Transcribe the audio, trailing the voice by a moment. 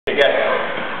Okay, guys.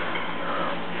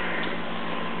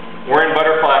 We're in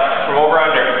butterfly from over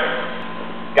under.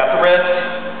 Got the wrist.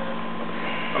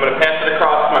 I'm going to pass it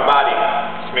across my body.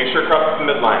 Just make sure it crosses the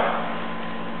midline.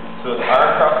 So the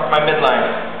arm crosses my midline.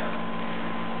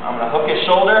 I'm going to hook his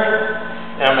shoulder,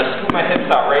 and I'm going to scoop my hips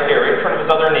out right here, right in front of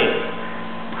his other knee.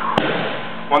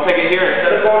 Once I get here,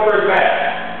 instead of going for his back,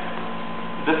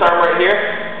 this arm right here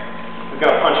is going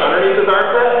to punch underneath his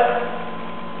armpit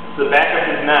to the back of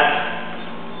his neck.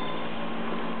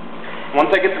 Once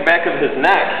I get the back of his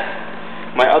neck,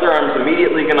 my other arm is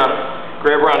immediately going to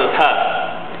grab around his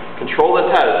head. Control his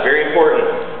head is very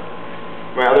important.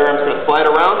 My other arm is going to slide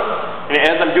around, and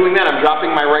as I'm doing that, I'm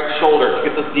dropping my right shoulder to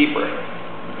get this deeper.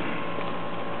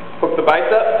 Hook the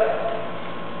bicep,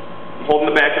 I'm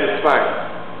holding the back of the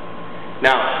spine.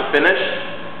 Now, to finish,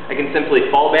 I can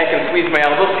simply fall back and squeeze my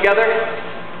elbows together,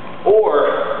 or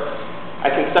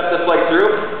I can step this leg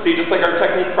through. See, just like our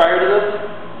technique prior to this,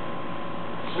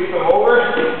 sweep them over,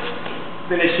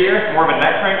 finish here, more of a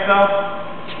neck crank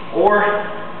though, or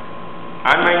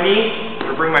on my knee, I'm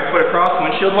going to bring my foot across,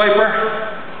 windshield wiper,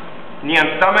 knee on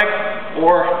stomach,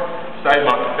 or side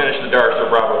mount to finish the Darce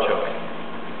or Brabo.